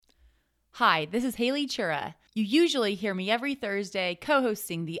Hi, this is Haley Chura. You usually hear me every Thursday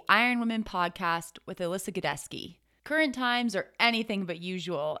co-hosting the Iron Women podcast with Alyssa Godesky. Current times are anything but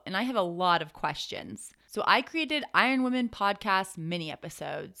usual, and I have a lot of questions. So I created Iron Women podcast mini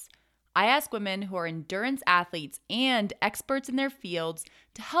episodes. I ask women who are endurance athletes and experts in their fields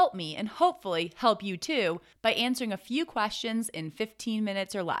to help me and hopefully help you too by answering a few questions in 15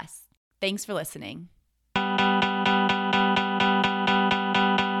 minutes or less. Thanks for listening.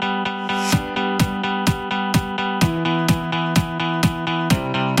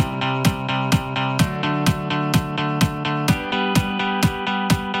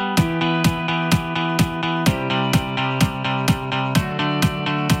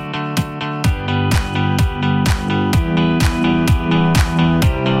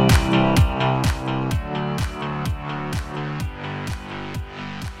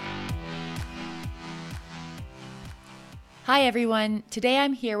 Hi everyone, today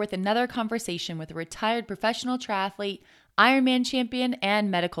I'm here with another conversation with a retired professional triathlete, Ironman champion, and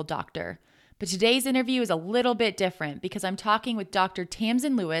medical doctor. But today's interview is a little bit different because I'm talking with Dr.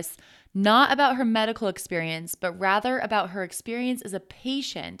 Tamsin Lewis, not about her medical experience, but rather about her experience as a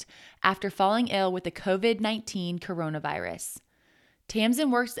patient after falling ill with the COVID-19 coronavirus.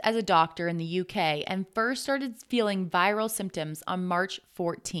 Tamsin works as a doctor in the UK and first started feeling viral symptoms on March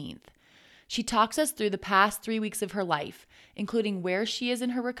 14th. She talks us through the past 3 weeks of her life, including where she is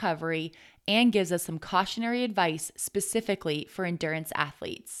in her recovery, and gives us some cautionary advice specifically for endurance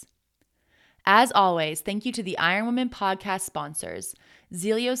athletes. As always, thank you to the Iron Women podcast sponsors,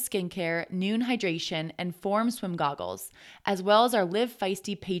 Zelio Skincare, Noon Hydration, and Form Swim Goggles, as well as our Live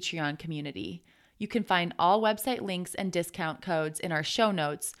Feisty Patreon community. You can find all website links and discount codes in our show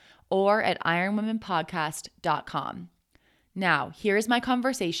notes or at ironwomenpodcast.com. Now, here is my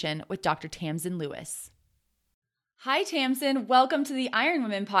conversation with Dr. Tamsin Lewis. Hi, Tamsin. Welcome to the Iron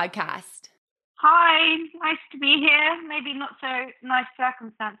Women podcast. Hi, nice to be here. Maybe not so nice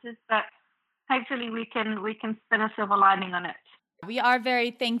circumstances, but hopefully we can spin a silver lining on it. We are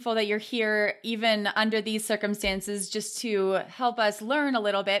very thankful that you're here, even under these circumstances, just to help us learn a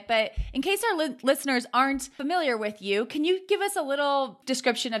little bit. But in case our listeners aren't familiar with you, can you give us a little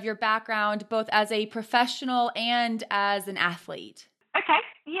description of your background, both as a professional and as an athlete? Okay,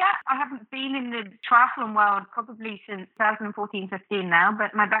 yeah, I haven't been in the triathlon world probably since 2014-15 now,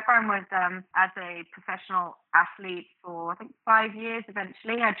 but my background was as a professional athlete for, I think, 5 years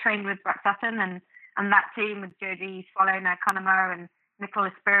eventually. I trained with Brett Sutton and that team with Jody Swallow, Kanema, and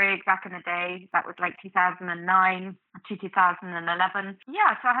Nicholas Spirig back in the day. That was like 2009 to 2011.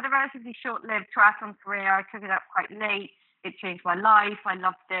 Yeah, so I had a relatively short-lived triathlon career. I took it up quite late. It changed my life. I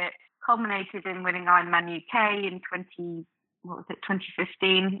loved it. Culminated in winning Ironman UK in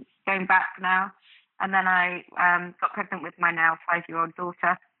 2015, going back now. And then I got pregnant with my now 5-year-old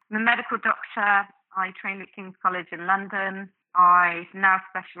daughter. I'm a medical doctor. I trained at King's College in London. I now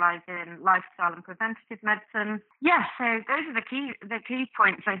specialise in lifestyle and preventative medicine. Yeah, so those are the key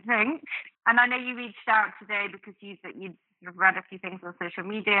points, I think. And I know you reached out today because you'd read a few things on social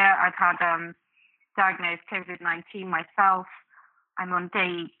media. I've had diagnosed COVID-19 myself. I'm on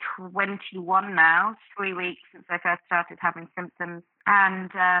day 21 now, 3 weeks since I first started having symptoms.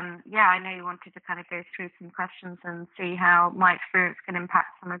 And I know you wanted to kind of go through some questions and see how my experience can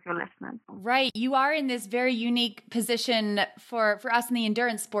impact some of your listeners. Right. You are in this very unique position for us in the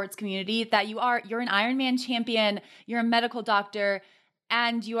endurance sports community that you're an Ironman champion, you're a medical doctor,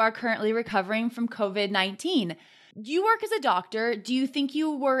 and you are currently recovering from COVID-19. You work as a doctor. Do you think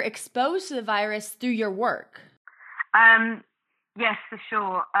you were exposed to the virus through your work? Yes, for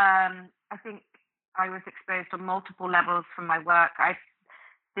sure. I think I was exposed on multiple levels from my work.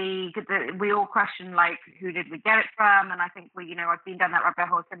 We all question, like, who did we get it from? And I think I've been down that rabbit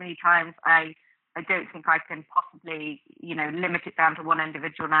hole so many times. I don't think I can possibly, limit it down to one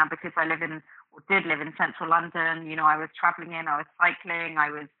individual now because I did live in central London. I was traveling I was cycling, I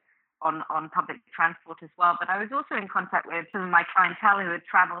was on public transport as well. But I was also in contact with some of my clientele who had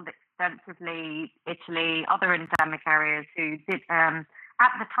traveled extensively, Italy, other endemic areas who did,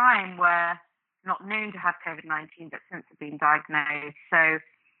 at the time, were not known to have COVID-19, but since have been diagnosed. So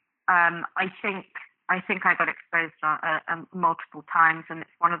I think I got exposed multiple times, and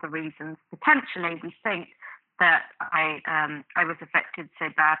it's one of the reasons potentially we think that I was affected so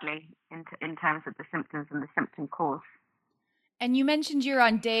badly in terms of the symptoms and the symptom course. And you mentioned you're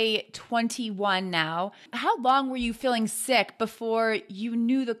on day 21 now. How long were you feeling sick before you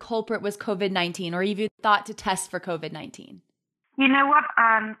knew the culprit was COVID-19 or even thought to test for COVID-19? You know what?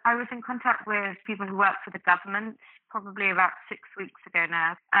 I was in contact with people who work for the government probably about 6 weeks ago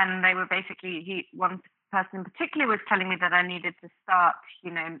now. And they were basically, one person in particular was telling me that I needed to start,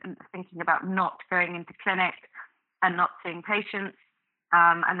 thinking about not going into clinic and not seeing patients,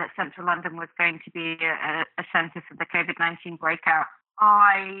 and that central London was going to be a centre for the COVID-19 breakout.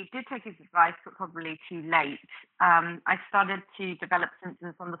 I did take his advice, but probably too late. I started to develop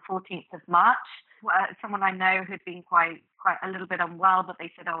symptoms on the 14th of March. Someone I know had been quite a little bit unwell, but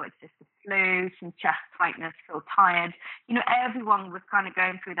they said, oh, it's just the flu, some chest tightness, feel tired. Everyone was kind of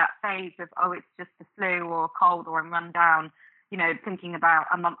going through that phase of, oh, it's just the flu or a cold or I'm run down, thinking about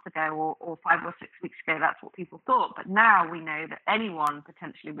a month ago or 5 or 6 weeks ago, that's what people thought. But now we know that anyone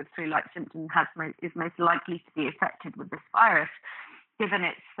potentially with flu-like symptoms is most likely to be affected with this virus, given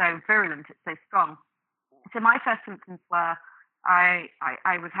it's so virulent, it's so strong. So my first symptoms were I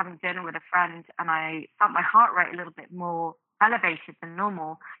was having dinner with a friend and I felt my heart rate a little bit more elevated than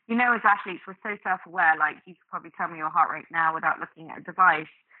normal. As athletes, we're so self-aware, like you could probably tell me your heart rate now without looking at a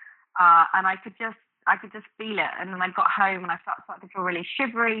device. And I could just feel it. And then I got home and I started to feel really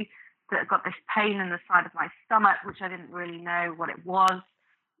shivery, that I got this pain in the side of my stomach, which I didn't really know what it was.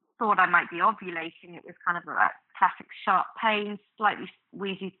 Thought I might be ovulating. It was kind of like classic sharp pain, slightly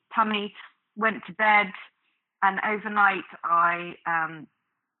wheezy tummy. Went to bed, and overnight I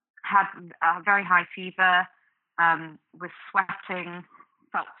had a very high fever, was sweating,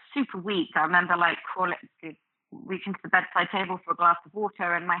 felt super weak. I remember reaching to the bedside table for a glass of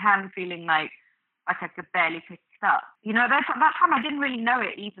water, and my hand feeling like I could barely pick it up. That time I didn't really know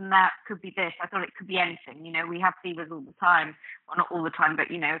it, even that could be this. I thought it could be anything. We have fevers all the time. Well, not all the time, but,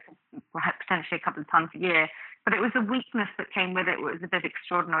 potentially a couple of times a year. But it was a weakness that came with it. It was a bit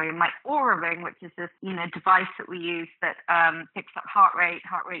extraordinary. And my Oura Ring, which is this, device that we use that picks up heart rate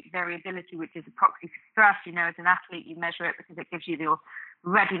variability, which is a proxy for stress. As an athlete, you measure it because it gives you your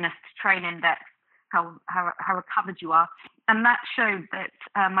readiness to train index, how recovered you are. And that showed that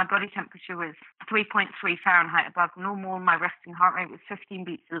my body temperature was 3.3 Fahrenheit above normal. My resting heart rate was 15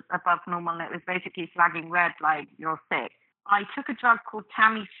 beats above normal. And it was basically flagging red, like you're sick. I took a drug called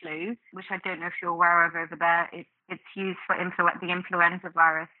Tamiflu, which I don't know if you're aware of over there. It's used for the influenza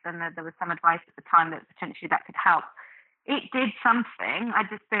virus. And there was some advice at the time that potentially that could help. It did something. I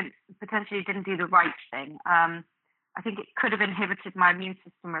just potentially didn't do the right thing. I think it could have inhibited my immune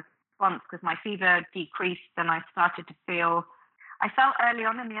system response because my fever decreased and I started to felt early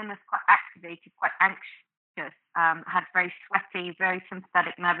on in the illness quite activated, quite anxious, had very sweaty, very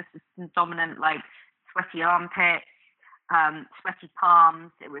sympathetic nervous system dominant, like sweaty armpits, sweaty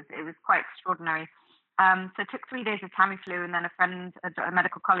palms. It was quite extraordinary. So it took 3 days of Tamiflu, and then a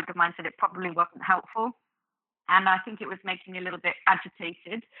medical colleague of mine said it probably wasn't helpful. And I think it was making me a little bit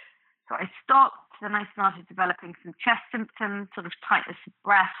agitated. So I stopped, then I started developing some chest symptoms, sort of tightness of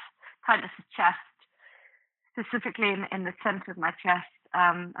breath, tightness of chest, specifically in the center of my chest.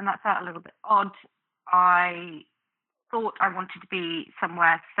 And that felt a little bit odd. I thought I wanted to be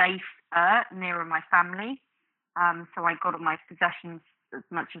somewhere safe, nearer my family. So I got all my possessions as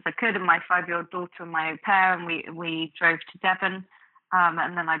much as I could, and my 5-year-old daughter and my au pair, and we drove to Devon.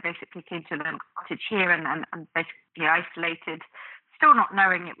 And then I basically came to a little cottage here and basically isolated, still not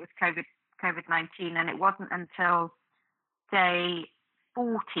knowing it was COVID-19. And it wasn't until day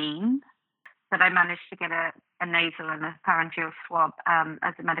 14 that I managed to get a nasal and a pharyngeal swab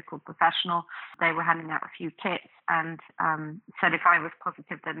as a medical professional. They were handing out a few kits and said if I was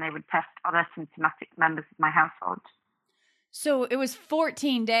positive, then they would test other symptomatic members of my household. So it was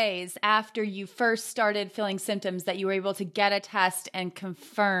 14 days after you first started feeling symptoms that you were able to get a test and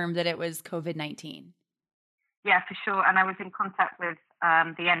confirm that it was COVID-19. Yeah, for sure. And I was in contact with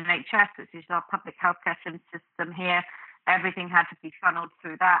the NHS, which is our public healthcare system here. Everything had to be funneled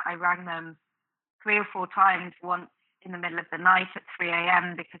through that. I rang them 3 or 4 times, once in the middle of the night at 3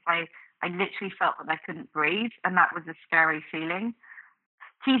 a.m. because I literally felt that I couldn't breathe, and that was a scary feeling.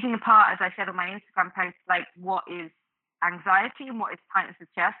 Teasing apart, as I said on my Instagram post, like what is anxiety and what is tightness of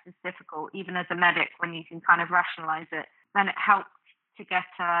chest is difficult, even as a medic, when you can kind of rationalize it. Then it helps to get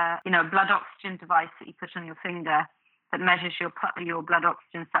a blood oxygen device that you put on your finger that measures your blood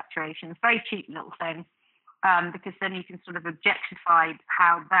oxygen saturation. It's a very cheap little thing, because then you can sort of objectify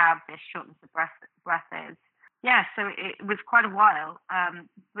how bad this shortness of breath is. Yeah, so it was quite a while.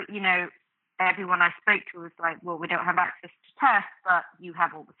 But, everyone I spoke to was like, well, we don't have access to tests, but you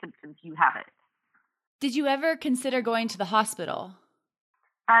have all the symptoms, you have it. Did you ever consider going to the hospital?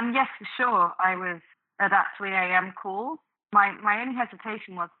 Yes, for sure. I was at that 3 a.m. call. My only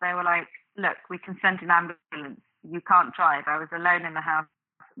hesitation was they were like, look, we can send an ambulance. You can't drive. I was alone in the house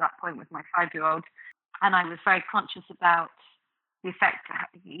at that point with my 5-year-old. And I was very conscious about the effect,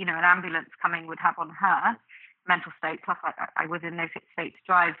 an ambulance coming would have on her mental state. Plus, I was in no fit state to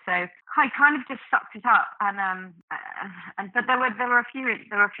drive, so I kind of just sucked it up. But there were a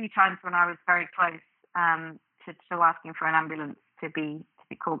few times when I was very close to asking for an ambulance to be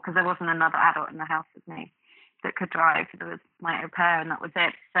called, because there wasn't another adult in the house with me that could drive. There was my au pair, and that was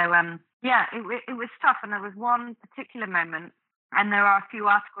it. So it was tough. And there was one particular moment, and there are a few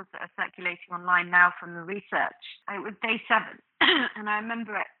articles that are circulating online now from the research. It was day 7, and I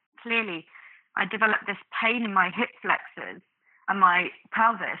remember it clearly. I developed this pain in my hip flexors and my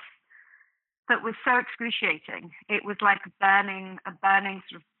pelvis that was so excruciating. It was like a burning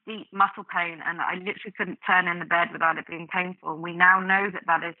sort of deep muscle pain, and I literally couldn't turn in the bed without it being painful. We now know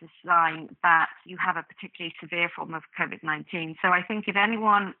that is a sign that you have a particularly severe form of COVID-19. So I think if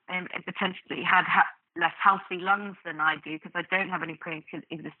anyone potentially had less healthy lungs than I do, because I don't have any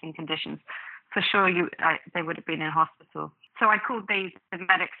pre-existing conditions, for sure they would have been in hospital. So I called the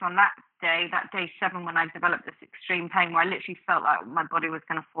medics on that day 7, when I developed this extreme pain where I literally felt like my body was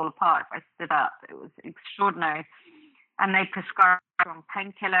going to fall apart if I stood up. It was extraordinary. And they prescribed a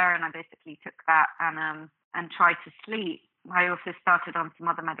painkiller, and I basically took that and tried to sleep. I also started on some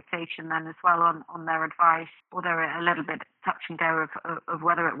other medication then as well on their advice, although a little bit touch and go of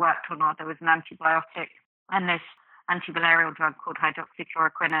whether it worked or not. There was an antibiotic and this antimalarial drug called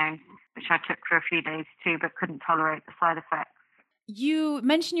hydroxychloroquine, which I took for a few days too, but couldn't tolerate the side effects. You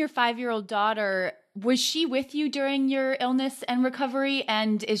mentioned your 5-year-old daughter. Was she with you during your illness and recovery?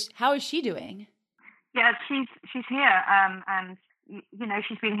 And how is she doing? Yeah, she's here, and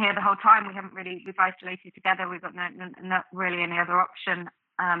she's been here the whole time. We've isolated together. We've got not really any other option.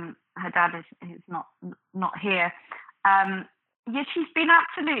 Her dad is not here. She's been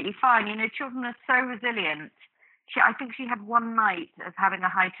absolutely fine. Children are so resilient. I think she had one night of having a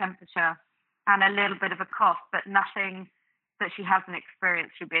high temperature and a little bit of a cough, but nothing that she hasn't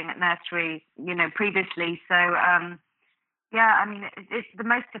experienced through being at nursery, previously. So, it's the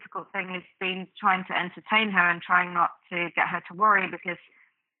most difficult thing has been trying to entertain her and trying not to get her to worry, because,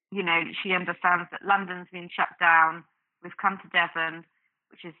 she understands that London's been shut down. We've come to Devon,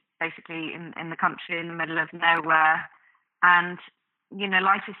 which is basically in the country in the middle of nowhere. And,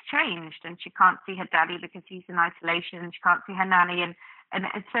 life has changed, and she can't see her daddy because he's in isolation. She can't see her nanny. And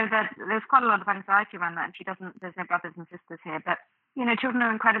so there's quite a lot of anxiety around that. And there's no brothers and sisters here. But, children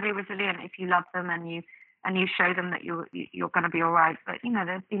are incredibly resilient if you love them and you show them that you're going to be all right. But,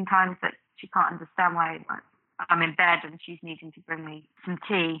 there's been times that she can't understand why I'm in bed and she's needing to bring me some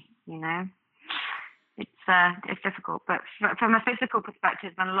tea, It's difficult. But from a physical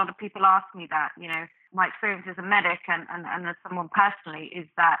perspective, and a lot of people ask me that, my experience as a medic and as someone personally is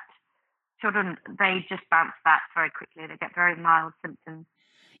that children, they just bounce back very quickly. They get very mild symptoms.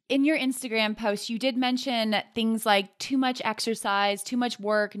 In your Instagram post, you did mention things like too much exercise, too much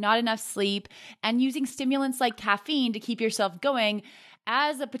work, not enough sleep, and using stimulants like caffeine to keep yourself going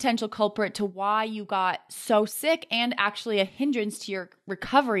as a potential culprit to why you got so sick and actually a hindrance to your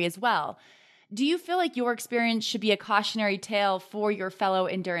recovery as well. Do you feel like your experience should be a cautionary tale for your fellow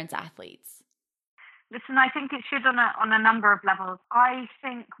endurance athletes? Listen, I think it should on a number of levels. I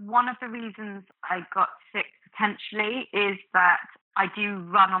think one of the reasons I got sick potentially is that I do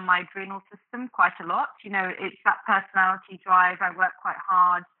run on my adrenal system quite a lot. It's that personality drive. I work quite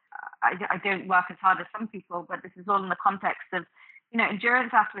hard. I don't work as hard as some people, but this is all in the context of,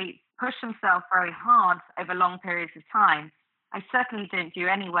 endurance athletes push themselves very hard over long periods of time. I certainly don't do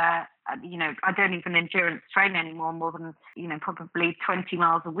anywhere, I don't even endurance train anymore, more than, probably 20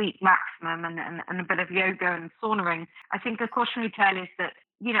 miles a week maximum, and a bit of yoga and saunaing. I think the cautionary tale is that,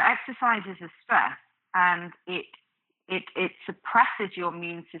 exercise is a stress, and it suppresses your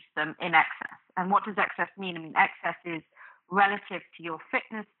immune system in excess. And what does excess mean? I mean, excess is relative to your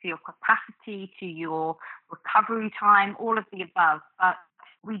fitness, to your capacity, to your recovery time, all of the above. But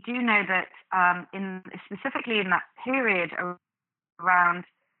we do know that specifically in that period around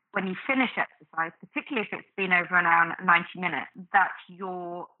when you finish exercise, particularly if it's been over an hour and 90 minutes, that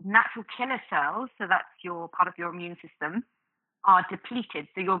your natural killer cells, so that's your part of your immune system, are depleted.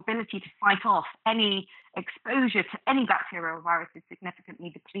 So your ability to fight off any exposure to any bacteria or virus is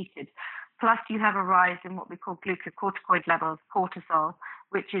significantly depleted. Plus you have a rise in what we call glucocorticoid levels, cortisol,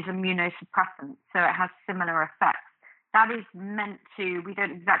 which is immunosuppressant. So it has similar effects. That is meant to, we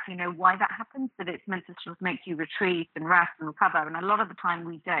don't exactly know why that happens, but it's meant to sort of make you retreat and rest and recover. And a lot of the time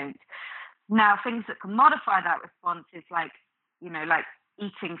we don't. Now, things that can modify that response is like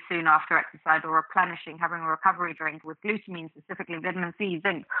eating soon after exercise or replenishing, having a recovery drink with glutamine, specifically vitamin C,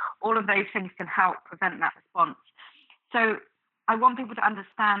 zinc. All of those things can help prevent that response. So I want people to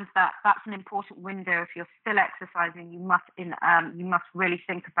understand that that's an important window. If you're still exercising, you must really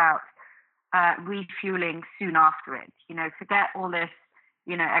think about refueling soon after it. Forget all this,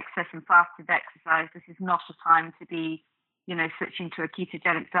 excess and fasted exercise. This is not a time to be, switching to a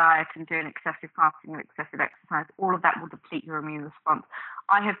ketogenic diet and doing excessive fasting and excessive exercise. All of that will deplete your immune response.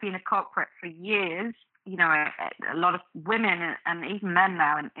 I have been a culprit for years. A lot of women and even men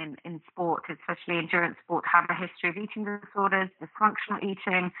now in sport, especially endurance sport, have a history of eating disorders, dysfunctional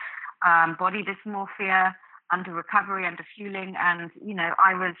eating, body dysmorphia, under recovery, under fueling. And,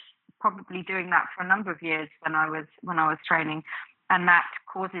 I was probably doing that for a number of years when I was training. And that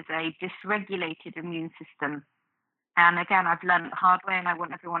causes a dysregulated immune system. And again, I've learned the hard way, and I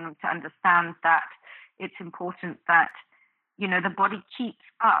want everyone to understand that it's important that, the body keeps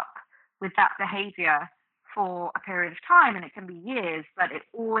up with that behavior for a period of time, and it can be years, but it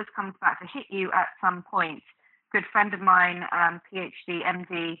always comes back to hit you at some point. Good friend of mine, PhD,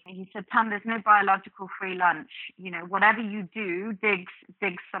 MD, he said, Tam, there's no biological free lunch. Whatever you do digs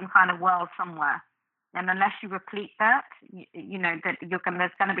some kind of well somewhere. And unless you replete that, that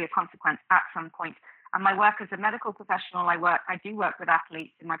there's going to be a consequence at some point. And my work as a medical professional, I do work with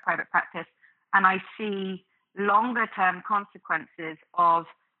athletes in my private practice, and I see longer term consequences of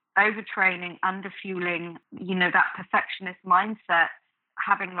overtraining, underfueling, that perfectionist mindset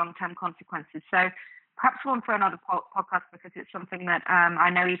having long term consequences. So perhaps one for another podcast, because it's something that I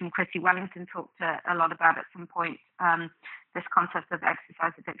know even Chrissy Wellington talked a lot about at some point, this concept of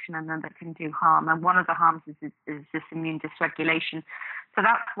exercise addiction and then that can do harm. And one of the harms is this immune dysregulation. So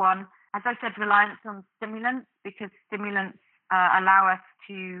that's one. As I said, reliance on stimulants, because stimulants allow us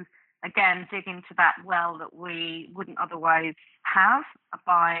to, again, dig into that well that we wouldn't otherwise have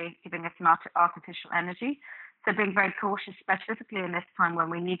by giving us an artificial energy. So being very cautious, specifically in this time when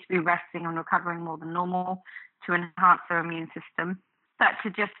we need to be resting and recovering more than normal to enhance our immune system. But to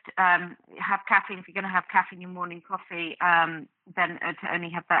just have caffeine, if you're going to have caffeine in your morning coffee, then to only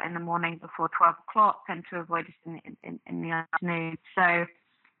have that in the morning before 12 o'clock and to avoid it in the afternoon. So,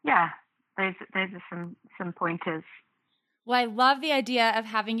 yeah, those are some pointers. Well, I love the idea of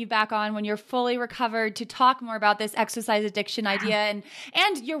having you back on when you're fully recovered to talk more about this exercise addiction idea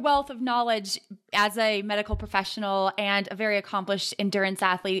and your wealth of knowledge as a medical professional and a very accomplished endurance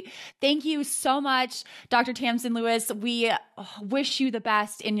athlete. Thank you so much, Dr. Tamsin Lewis. We wish you the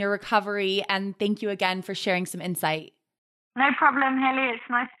best in your recovery, and thank you again for sharing some insight. No problem, Haley. It's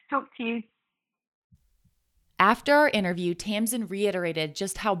nice to talk to you. After our interview, Tamsin reiterated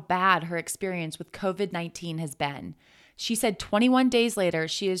just how bad her experience with COVID-19 has been. She said 21 days later,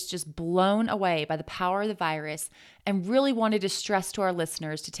 she is just blown away by the power of the virus and really wanted to stress to our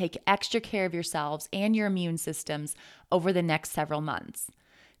listeners to take extra care of yourselves and your immune systems over the next several months.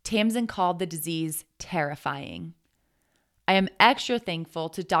 Tamsin called the disease terrifying. I am extra thankful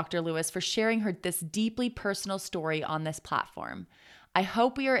to Dr. Lewis for sharing this deeply personal story on this platform. I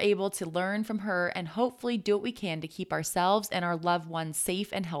hope we are able to learn from her and hopefully do what we can to keep ourselves and our loved ones safe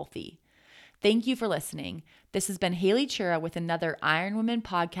and healthy. Thank you for listening. This has been Haley Chura with another Iron Women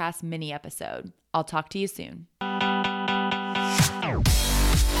podcast mini episode. I'll talk to you soon.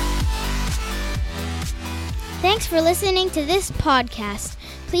 Thanks for listening to this podcast.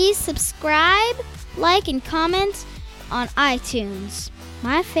 Please subscribe, like, and comment on iTunes.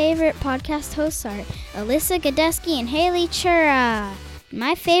 My favorite podcast hosts are Alyssa Godesky and Haley Chura.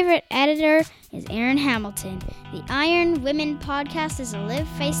 My favorite editor is Aaron Hamilton. The Iron Women podcast is a Live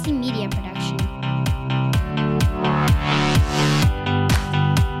Feisty Media production.